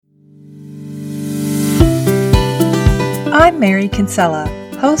I'm Mary Kinsella,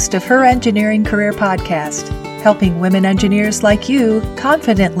 host of Her Engineering Career Podcast, helping women engineers like you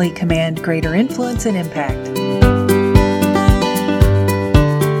confidently command greater influence and impact.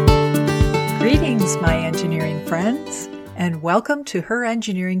 Greetings, my engineering friends, and welcome to Her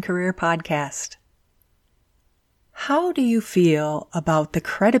Engineering Career Podcast. How do you feel about the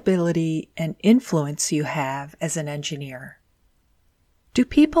credibility and influence you have as an engineer? Do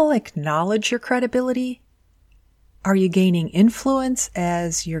people acknowledge your credibility? Are you gaining influence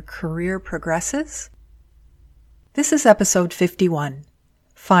as your career progresses? This is episode 51.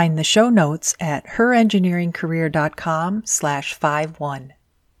 Find the show notes at herengineeringcareer.com/51.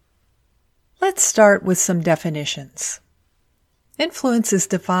 Let's start with some definitions. Influence is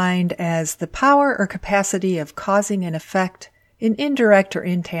defined as the power or capacity of causing an effect in indirect or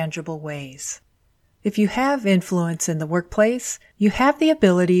intangible ways. If you have influence in the workplace, you have the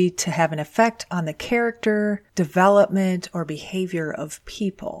ability to have an effect on the character, development, or behavior of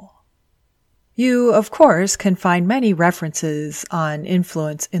people. You, of course, can find many references on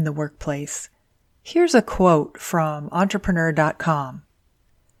influence in the workplace. Here's a quote from Entrepreneur.com.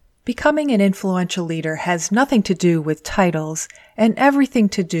 Becoming an influential leader has nothing to do with titles and everything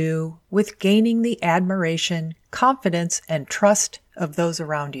to do with gaining the admiration, confidence, and trust of those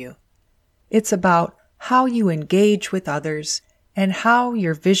around you. It's about how you engage with others and how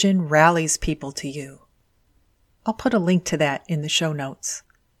your vision rallies people to you. I'll put a link to that in the show notes.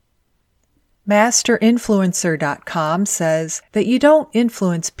 MasterInfluencer.com says that you don't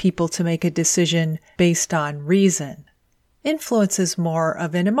influence people to make a decision based on reason. Influence is more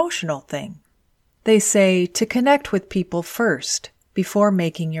of an emotional thing. They say to connect with people first before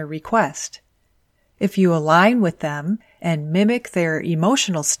making your request. If you align with them and mimic their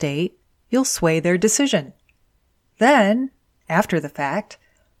emotional state, you'll sway their decision. Then, after the fact,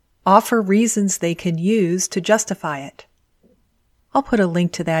 offer reasons they can use to justify it. I'll put a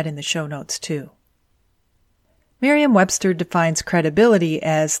link to that in the show notes too. Merriam-Webster defines credibility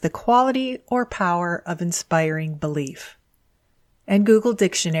as the quality or power of inspiring belief. And Google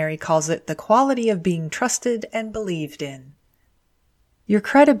Dictionary calls it the quality of being trusted and believed in. Your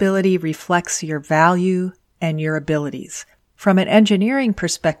credibility reflects your value and your abilities. From an engineering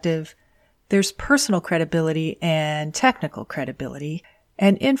perspective, there's personal credibility and technical credibility,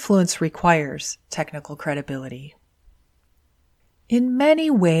 and influence requires technical credibility. In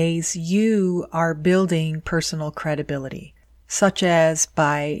many ways, you are building personal credibility, such as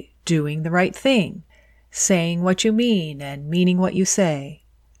by doing the right thing, saying what you mean and meaning what you say,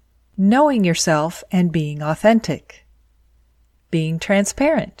 knowing yourself and being authentic, being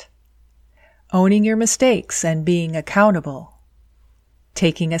transparent, owning your mistakes and being accountable,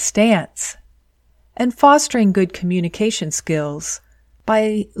 taking a stance, and fostering good communication skills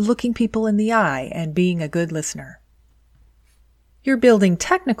by looking people in the eye and being a good listener. You're building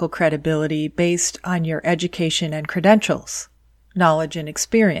technical credibility based on your education and credentials, knowledge and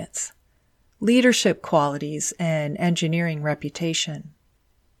experience, leadership qualities, and engineering reputation.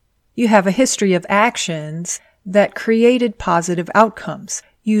 You have a history of actions that created positive outcomes.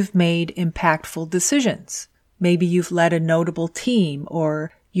 You've made impactful decisions. Maybe you've led a notable team,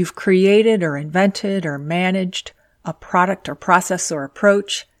 or you've created or invented or managed a product or process or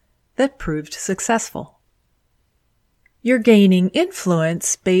approach that proved successful. You're gaining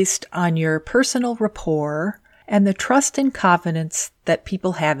influence based on your personal rapport and the trust and confidence that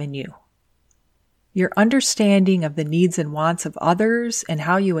people have in you. Your understanding of the needs and wants of others and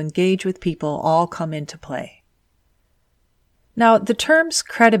how you engage with people all come into play. Now, the terms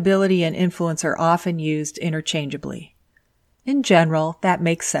credibility and influence are often used interchangeably. In general, that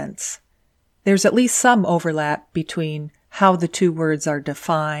makes sense. There's at least some overlap between how the two words are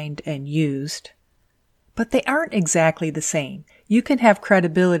defined and used. But they aren't exactly the same. You can have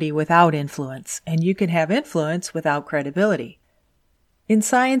credibility without influence, and you can have influence without credibility. In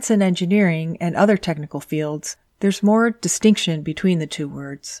science and engineering and other technical fields, there's more distinction between the two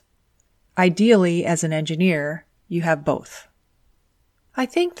words. Ideally, as an engineer, you have both. I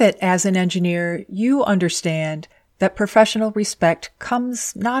think that as an engineer, you understand that professional respect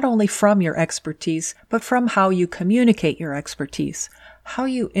comes not only from your expertise, but from how you communicate your expertise, how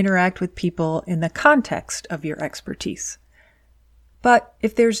you interact with people in the context of your expertise. But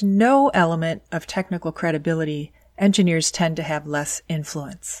if there's no element of technical credibility, engineers tend to have less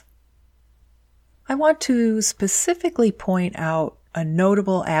influence. I want to specifically point out a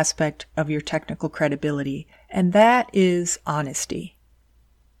notable aspect of your technical credibility, and that is honesty.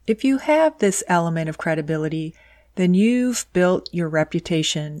 If you have this element of credibility, then you've built your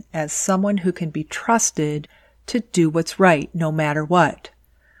reputation as someone who can be trusted to do what's right no matter what,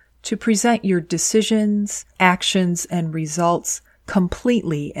 to present your decisions, actions, and results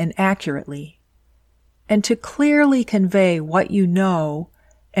completely and accurately, and to clearly convey what you know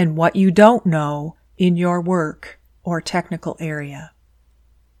and what you don't know in your work or technical area.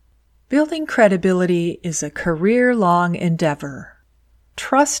 Building credibility is a career-long endeavor.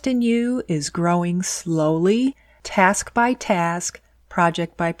 Trust in you is growing slowly, task by task,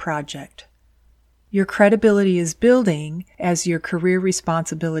 project by project. Your credibility is building as your career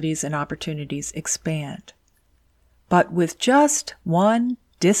responsibilities and opportunities expand. But with just one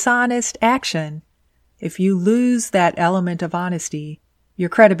dishonest action, if you lose that element of honesty, your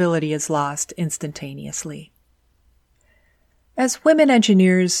credibility is lost instantaneously. As women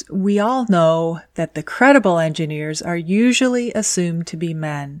engineers, we all know that the credible engineers are usually assumed to be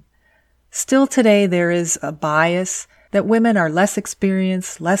men. Still today, there is a bias that women are less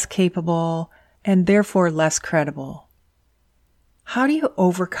experienced, less capable, and therefore less credible. How do you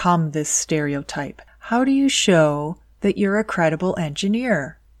overcome this stereotype? How do you show that you're a credible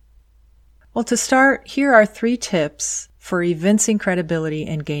engineer? Well, to start, here are 3 tips for evincing credibility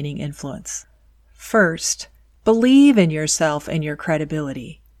and gaining influence. First, believe in yourself and your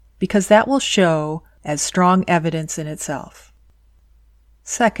credibility, because that will show as strong evidence in itself.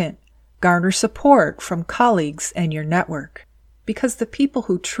 Second, garner support from colleagues and your network, because the people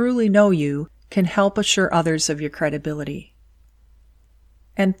who truly know you can help assure others of your credibility.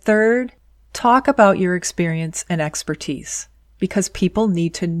 And third, talk about your experience and expertise, because people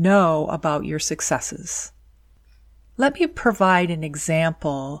need to know about your successes. Let me provide an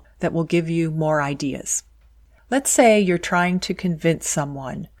example that will give you more ideas. Let's say you're trying to convince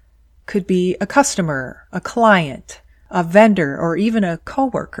someone. Could be a customer, a client, a vendor, or even a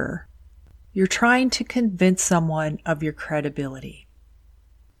coworker. You're trying to convince someone of your credibility.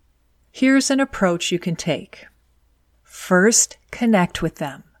 Here's an approach you can take. First, connect with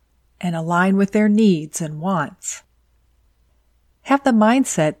them and align with their needs and wants. Have the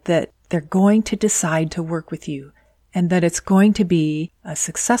mindset that they're going to decide to work with you and that it's going to be a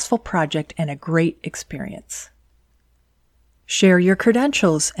successful project and a great experience. Share your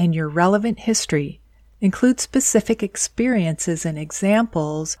credentials and your relevant history. Include specific experiences and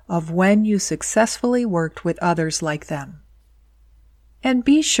examples of when you successfully worked with others like them. And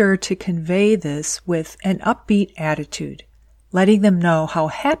be sure to convey this with an upbeat attitude, letting them know how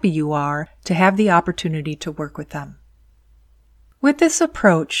happy you are to have the opportunity to work with them. With this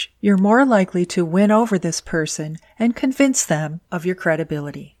approach, you're more likely to win over this person and convince them of your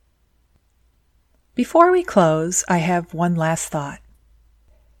credibility. Before we close, I have one last thought.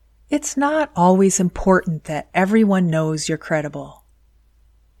 It's not always important that everyone knows you're credible.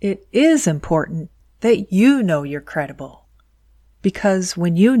 It is important that you know you're credible, because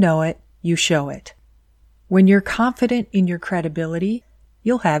when you know it, you show it. When you're confident in your credibility,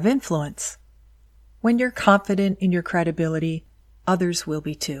 you'll have influence. When you're confident in your credibility, others will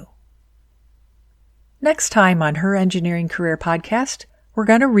be too. Next time on Her Engineering Career Podcast, we're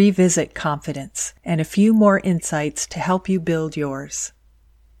going to revisit confidence and a few more insights to help you build yours.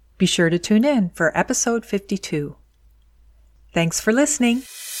 Be sure to tune in for episode 52. Thanks for listening.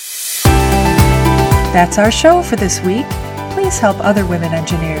 That's our show for this week. Please help other women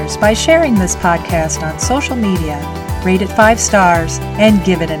engineers by sharing this podcast on social media, rate it 5 stars, and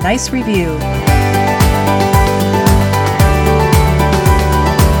give it a nice review.